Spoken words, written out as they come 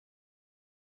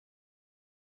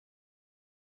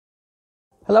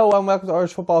Hello and welcome to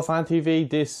Irish Football Fan TV.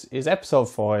 This is episode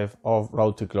 5 of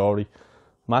Road to Glory,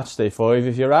 match day 5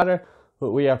 if you're rather, but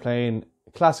we are playing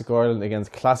Classic Ireland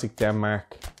against Classic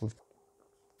Denmark.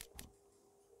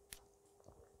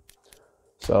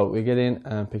 So we get in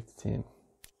and pick the team.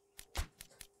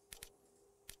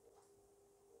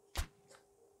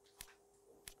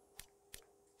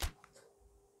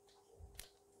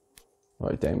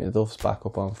 Right, Damien Duff's back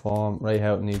up on form. Ray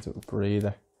Houghton needs a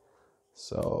breather.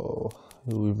 So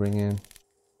who we bring in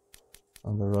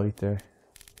on the right there?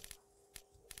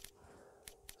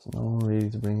 There's no one really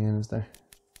to bring in, is there?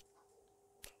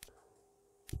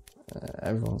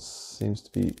 Everyone seems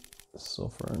to be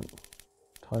suffering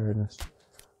tiredness.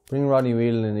 Bring Rodney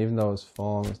Whelan in, even though his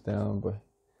form is down, but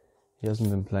he hasn't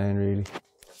been playing really.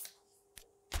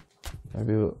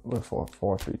 Maybe we're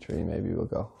 4-3-3. Maybe we'll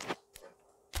go.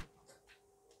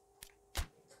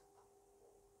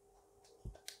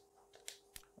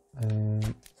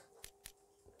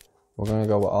 We're going to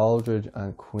go with Aldridge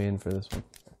and Quinn for this one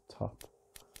up top.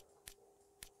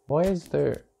 Why is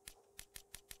there...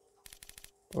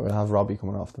 We'll have Robbie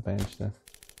coming off the bench then.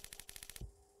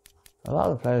 A lot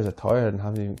of players are tired and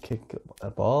haven't even kicked a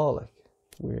ball, like,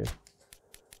 weird.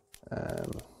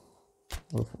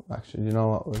 Actually, you know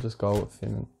what, we'll just go with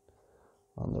Finnan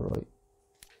on the right.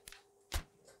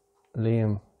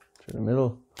 Liam through the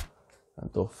middle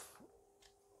and Duff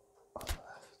on the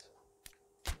left.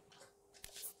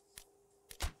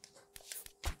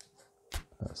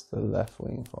 That's the left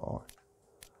wing forward.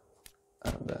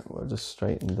 And then we'll just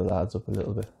straighten the lads up a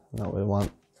little bit. Now we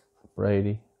want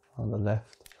Brady on the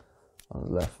left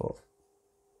foot.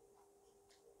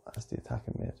 That's the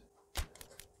attacking mid.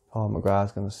 Paul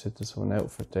McGrath's going to sit this one out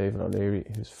for David O'Leary,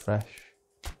 who's fresh.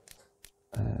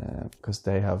 Because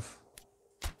they have...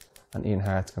 And Ian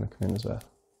Hart's going to come in as well.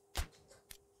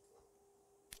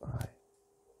 Alright.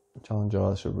 John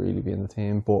Giles should really be in the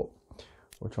team, but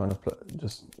we're trying to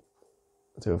just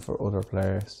do it for other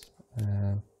players.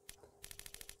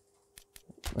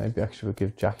 Maybe actually we'll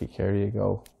give Jackie Carey a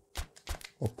go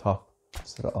up top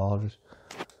instead of Aldridge.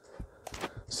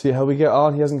 See how we get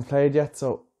on. He hasn't played yet,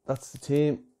 so that's the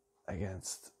team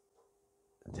against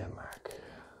Denmark.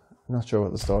 I'm not sure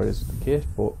what the story is with the kit,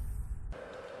 but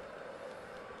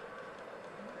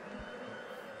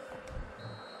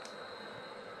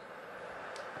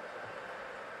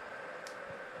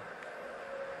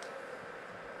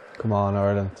come on,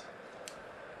 Ireland.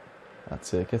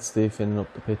 That's it. Get Steve Finnan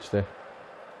up the pitch there.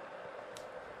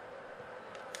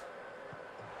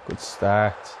 Good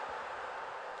start.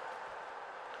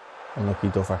 Unlucky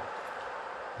Duffer.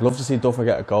 I'd love to see Duffer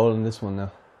get a goal in this one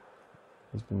now.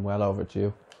 He's been well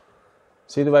overdue.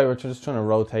 See the way we're just trying to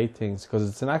rotate things, because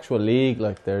it's an actual league,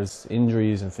 like there's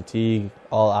injuries and fatigue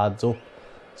all adds up.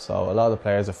 So a lot of the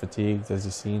players are fatigued, as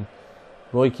you've seen.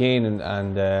 Roy Keane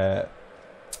and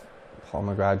Paul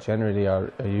McGrath generally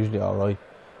are usually alright.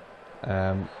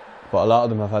 But a lot of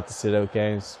them have had to sit out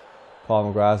games.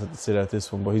 Paul McGrath had to sit out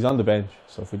this one, but he's on the bench,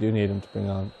 so if we do need him to bring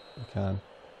on, we can.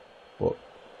 But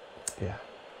yeah,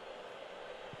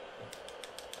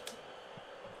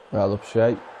 well up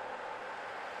shape.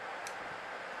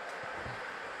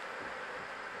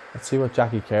 Let's see what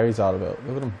Jackie Carey's all about.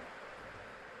 Look at him.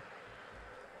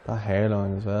 That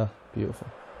hairline as well, beautiful.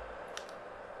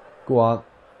 Go on,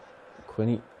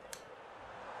 Quinny.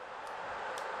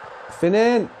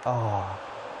 Finnan! Oh,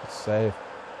 good save.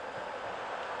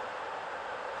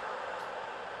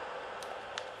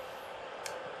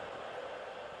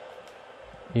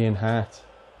 Ian Hart.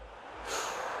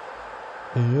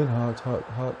 Ian Hart,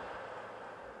 hot.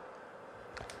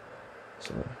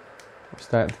 So we're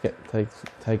starting to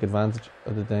take advantage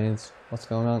of the Danes. What's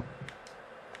going on?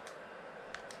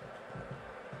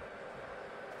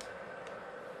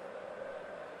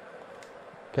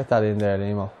 Get that in there,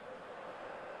 Limo.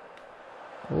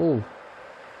 Oh,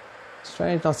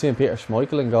 strange not seeing Peter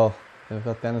Schmeichel in goal. They've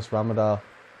got Dennis Ramadal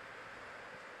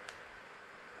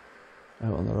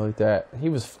out on the right there. He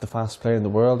was the fastest player in the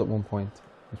world at one point.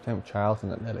 He was playing with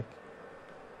Charlton at Nellick.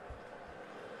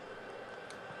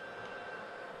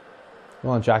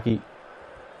 Come on, Jackie.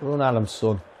 Run Adam's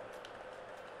son.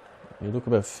 You look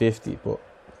about 50, but...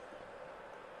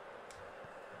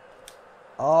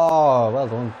 Oh, well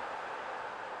done.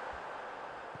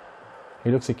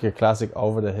 He looks like your classic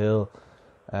over the hill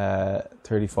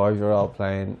 35-year-old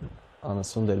playing on a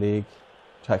Sunday league.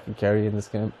 Jackie Carey in this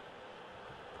game.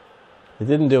 They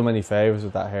didn't do him any favours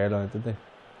with that hairline, did they?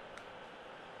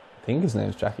 I think his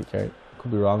name's Jackie Carey.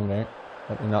 Could be wrong there.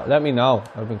 Let me know.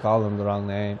 I've been calling him the wrong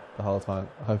name the whole time.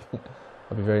 I'll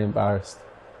be very embarrassed.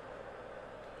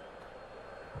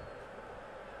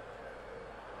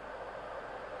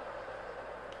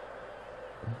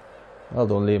 Well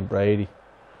done, Liam Brady.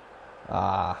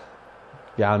 Ah,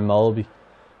 Jan Mulby.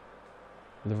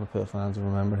 Liverpool fans will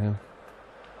remember him.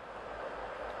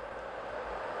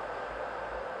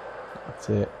 That's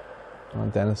it. Come on,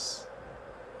 Dennis.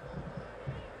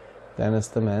 Dennis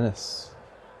the Menace.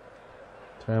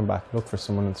 Turn back, look for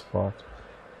someone in support.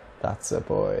 That's a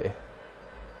boy.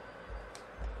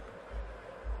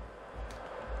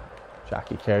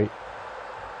 Jackie Kerry.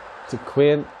 To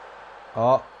Quinn.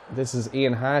 Oh, this is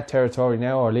Ian Hart territory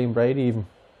now, or Liam Brady even.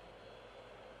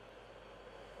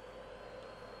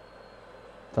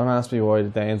 Don't ask me why the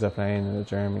Danes are playing in the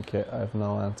German kit. I have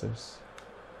no answers.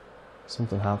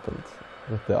 Something happened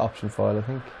with the option file, I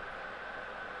think.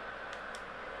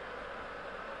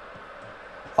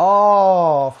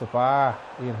 Oh, off the bar,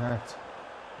 Ian Hart.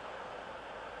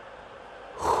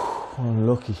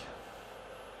 Unlucky.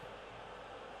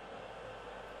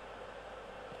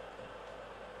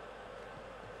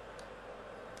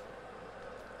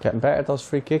 Getting better at those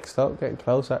free kicks though, getting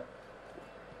closer.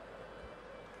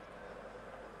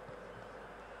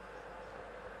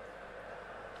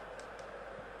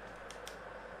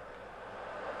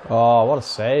 Oh, what a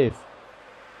save.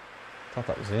 Thought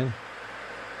that was in.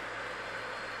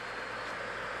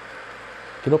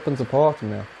 Get up and support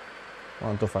him now. Come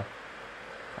on, Duffer.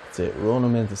 That's it. Run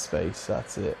him into space.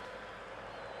 That's it.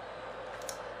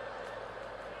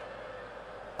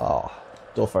 Oh,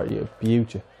 Duffer, you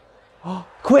beauty. Oh,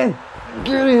 Quinn!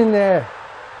 Get in there!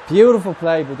 Beautiful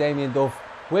play by Damien Duff.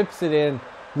 Whips it in.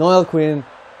 Niall Quinn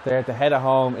there to head it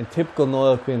home in typical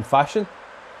Niall Quinn fashion.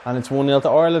 And it's 1-0 to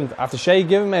Ireland. After Shay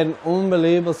Given made an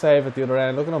unbelievable save at the other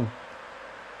end. Look at him.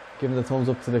 Giving the thumbs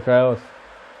up to the crowd.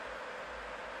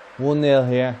 1-0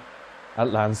 here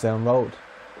at Lansdowne Road.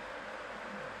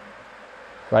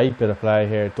 Great bit of play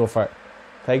here. Duffer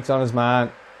takes on his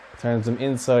man, turns him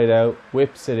inside out,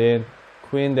 whips it in.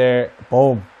 Quinn there,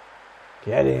 boom.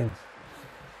 Get in.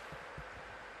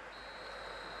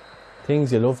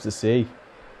 Things you love to see.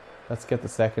 Let's get the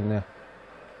second now.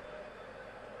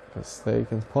 Because they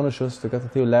can punish us. They've got the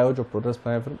two Loudrup brothers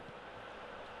playing for them.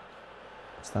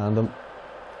 Stand them.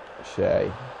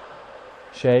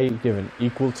 Shay Given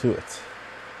equal to it.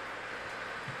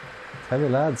 Tell you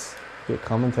lads, be a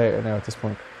commentator now at this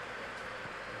point.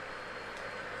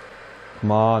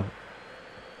 Come on.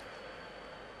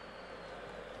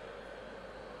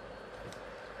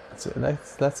 That's it.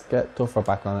 Let's get Duffer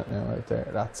back on it now right there.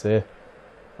 That's it.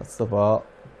 That's the ball.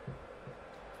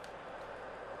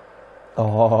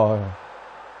 Oh,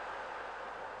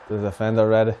 the defender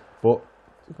read it, but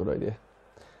it's a good idea.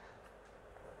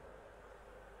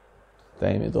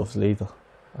 Damien Duff's lethal.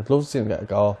 I'd love to see him get a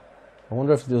goal. I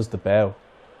wonder if he does the bow.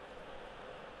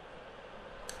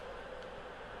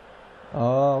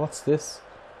 Oh, what's this?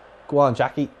 Go on,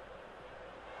 Jackie.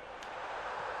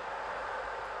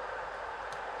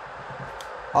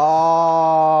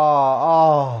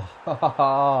 Oh,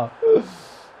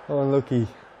 unlucky.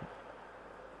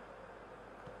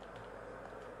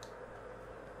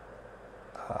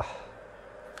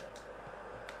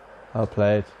 Well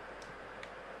played.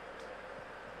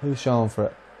 Who's showing for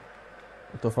it?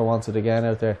 Duffer wants it again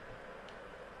out there.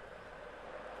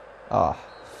 Ah,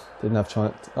 didn't have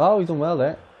chance. Oh, he's done well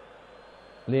there.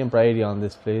 Liam Brady on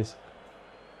this, please.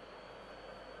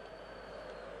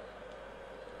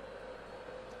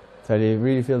 Tell you,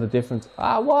 really feel the difference.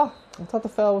 Ah, what? I thought the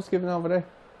foul was given over there.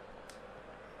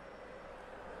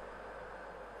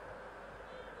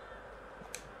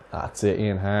 That's it,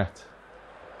 Ian Hart.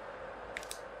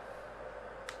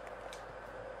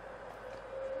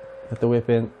 Get the whip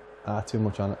in. Ah, too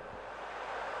much on it.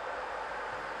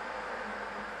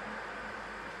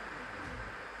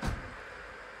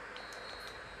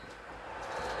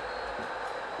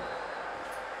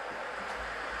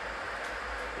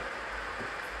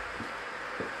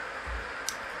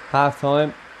 Half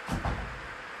time,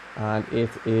 and it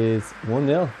is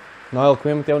 1-0. Niall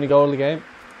Quinn with the only goal of the game.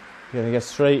 You're going to get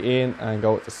straight in and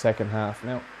go with the second half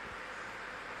now.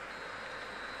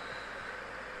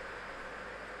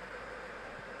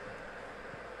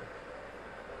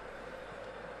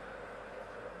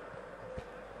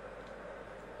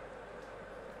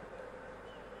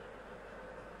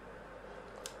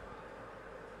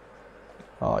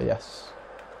 Oh, yes.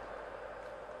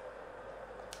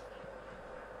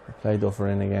 Play Duffer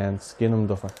in again. Skin him,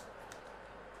 Duffer.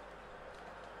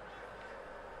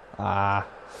 Ah,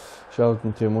 showed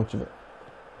him too much of it.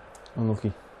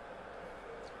 Unlucky.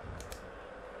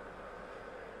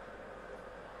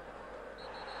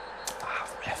 Ah,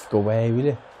 ref, go away, will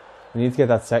you? We need to get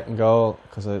that second goal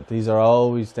because these are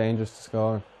always dangerous to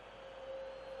score.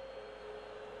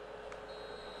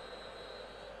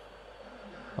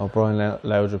 Oh, Brian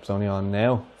Laudrup's only on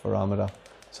now for Ramadan.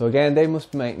 So again, they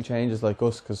must be making changes like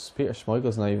us, because Peter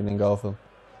Schmeichel's not even in goal for them.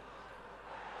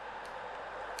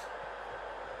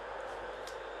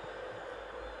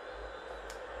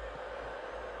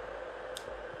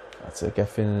 That's it, get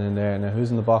Finnan in there. Now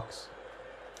who's in the box?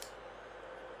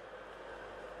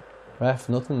 Ref,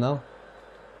 nothing now.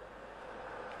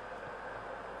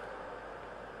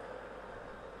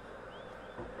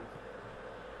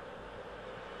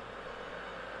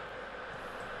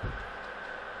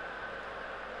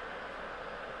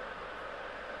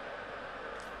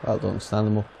 Well done, stand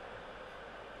them up.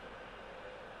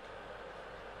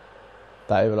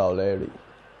 David O'Leary.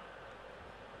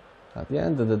 At the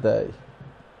end of the day.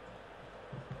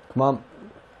 Come on.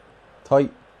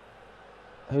 Tight.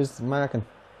 Who's marking?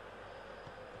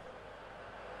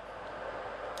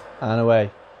 And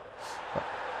away.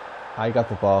 I got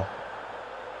the ball.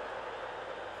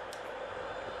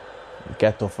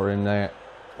 Get Duffer in there.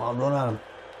 Come on, run at him.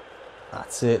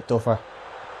 That's it, Duffer.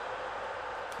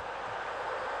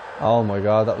 Oh my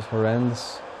god, that was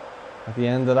horrendous. At the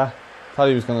end of that, thought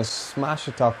he was going to smash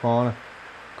the top corner.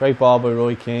 Great ball by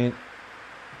Roy Keane.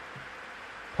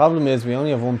 Problem is, we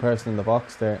only have one person in the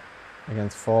box there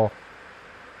against 4.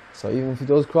 So even if he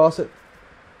does cross it,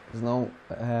 there's no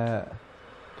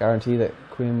guarantee that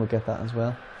Quinn will get that as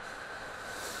well.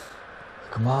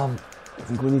 Come on, I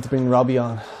think we need to bring Robbie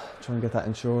on. Try and get that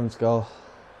insurance goal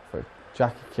for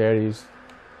Jackie Carey.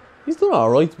 He's done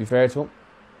alright, to be fair to him.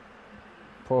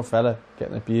 Poor fella,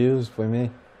 getting abused by me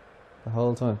the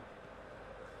whole time.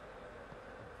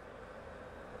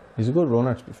 He's a good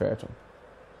runner, to be fair to him.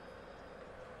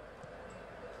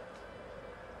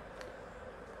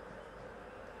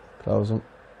 Close him.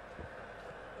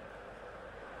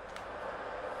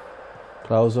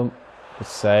 Close him. Good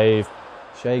save.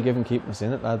 Shay Given keeping us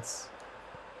in it, lads.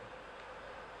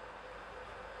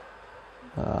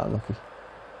 Ah, lucky.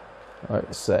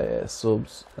 Alright, say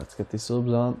subs. Let's get these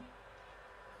subs on.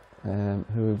 Who are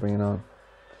we bringing on?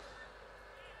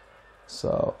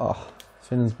 So,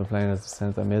 Finnan's been playing as the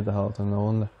centre mid the whole time, no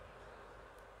wonder.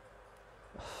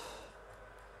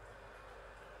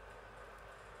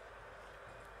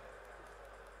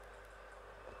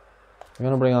 I'm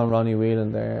going to bring on Ronnie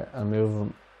Whelan there and move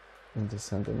him into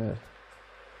centre mid.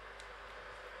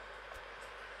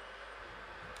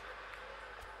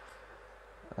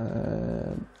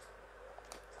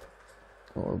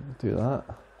 Or do that.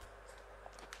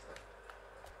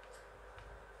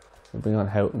 We'll bring on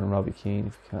Houghton and Robbie Keane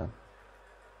if we can.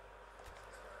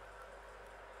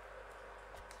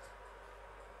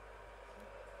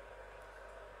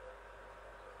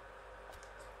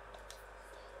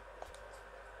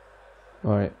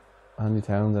 Alright, Andy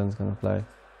Townsend's going to play.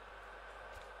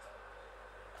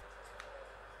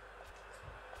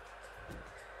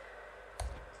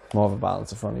 More of a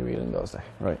balance if Ronnie Whelan goes there.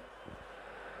 Right.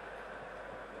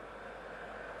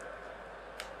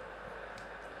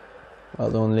 Well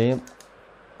done, Liam.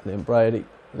 Liam Brady.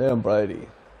 Liam Brady.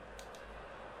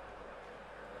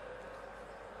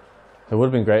 It would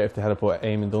have been great if they had put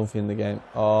Eamon Dunphy in the game.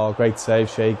 Oh, great save,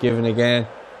 Shay Given again.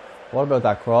 What about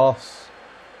that cross?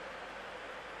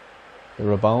 The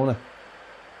Rabona.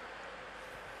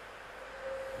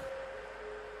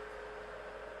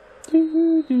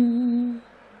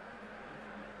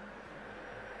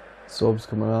 Subs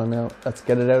coming on now. Let's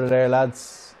get it out of there,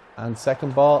 lads. And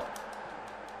second ball.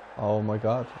 Oh my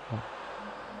god.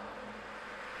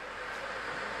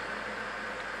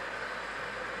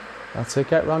 That's it.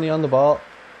 Get Ronnie on the ball.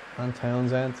 And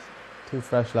Townsend. 2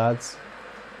 fresh lads.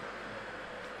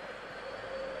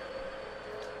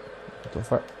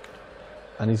 Duffer.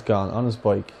 And he's gone on his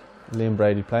bike. Liam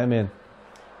Brady, play him in.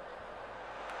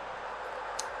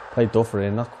 Play Duffer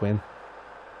in, not Quinn.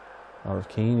 Or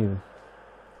Keane even.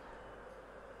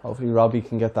 Hopefully Robbie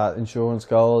can get that insurance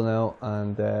goal now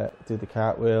and do the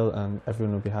cartwheel and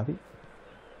everyone will be happy.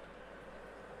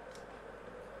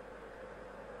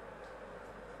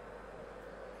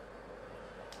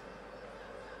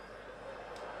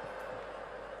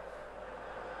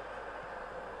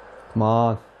 Come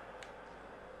on.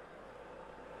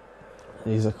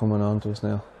 These are coming on to us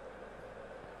now.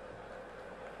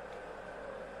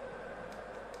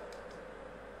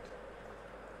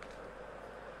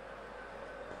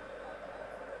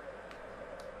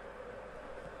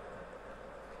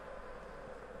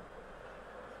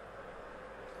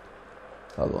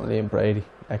 Well done, Liam Brady.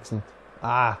 Excellent.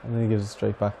 And then he gives it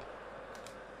straight back.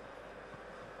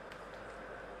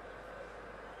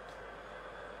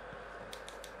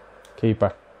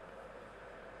 Keeper.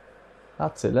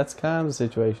 That's it. Let's calm the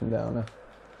situation down now.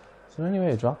 Is there any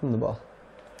way of dropping the ball?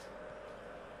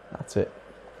 That's it.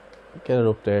 Get it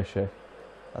up there, Shay.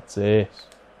 That's it.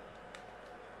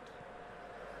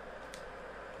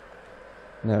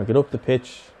 Now get up the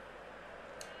pitch.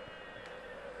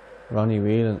 Ronnie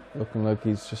Whelan looking like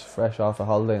he's just fresh off a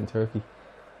holiday in Turkey.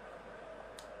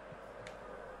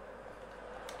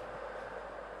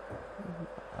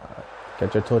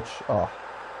 Get your touch. Oh.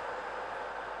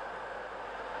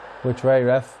 Which way,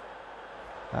 ref?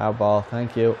 Our ball,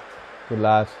 thank you. Good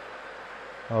lad.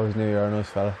 Always knew you were a nice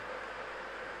fella.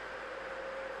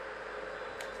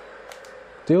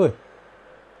 Do it.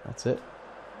 That's it.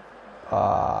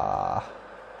 Ah.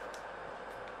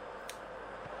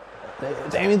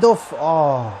 Damien Duff.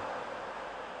 Oh.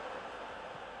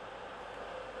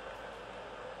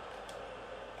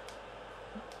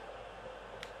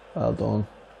 Well done.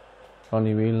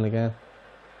 Ronnie Whelan again.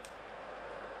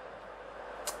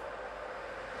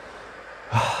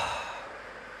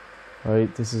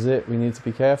 Right, this is it. We need to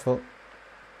be careful.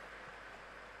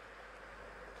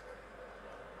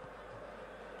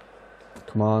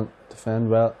 Come on, defend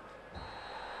well.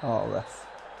 Oh, ref.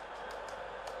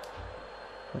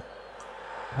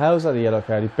 How's that a yellow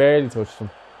card? He barely touched him.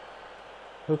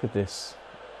 Look at this.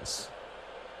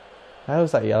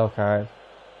 How's that a yellow card?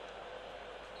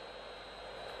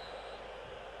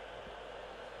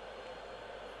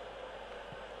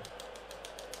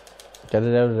 Get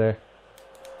it out of there.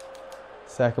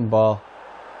 Second ball.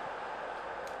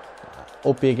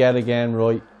 Up you get again,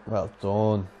 right. Well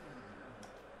done.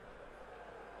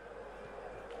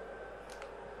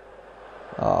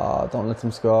 Oh, don't let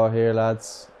them score here,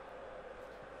 lads.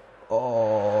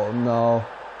 Oh, no.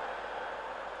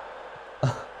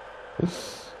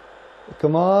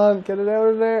 Come on, get it out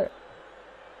of there.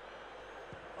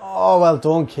 Oh, well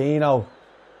done, Keno.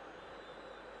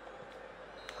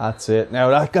 That's it. Now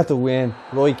that got the win.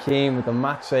 Roy Keane with the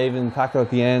match-saving tackle at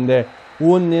the end there.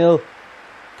 1-0.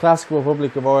 Classic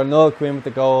Republic of Ireland. Noel Quinn with the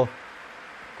goal.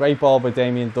 Great ball by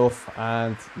Damien Duff.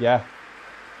 And yeah,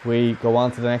 we go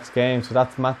on to the next game. So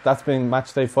that's been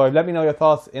match day 5. Let me know your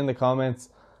thoughts in the comments.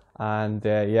 And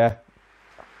yeah,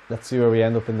 let's see where we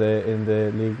end up in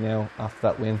the league now after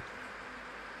that win.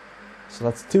 So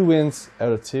that's 2 wins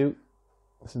out of 2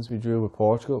 since we drew with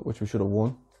Portugal, which we should have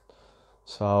won.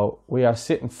 So we are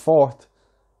sitting 4th,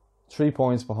 3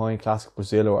 points behind Classic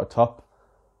Brazil, who are top.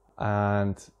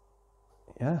 And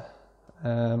yeah,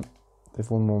 they've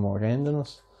won one more game than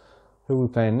us. Who are we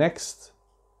playing next?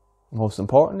 Most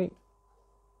importantly,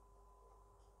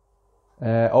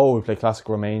 we play Classic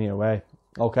Romania away.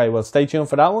 Okay, well, stay tuned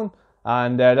for that one.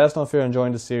 And let us know if you're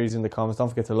enjoying the series in the comments. Don't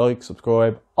forget to like,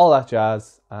 subscribe, all that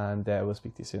jazz. And we'll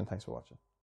speak to you soon. Thanks for watching.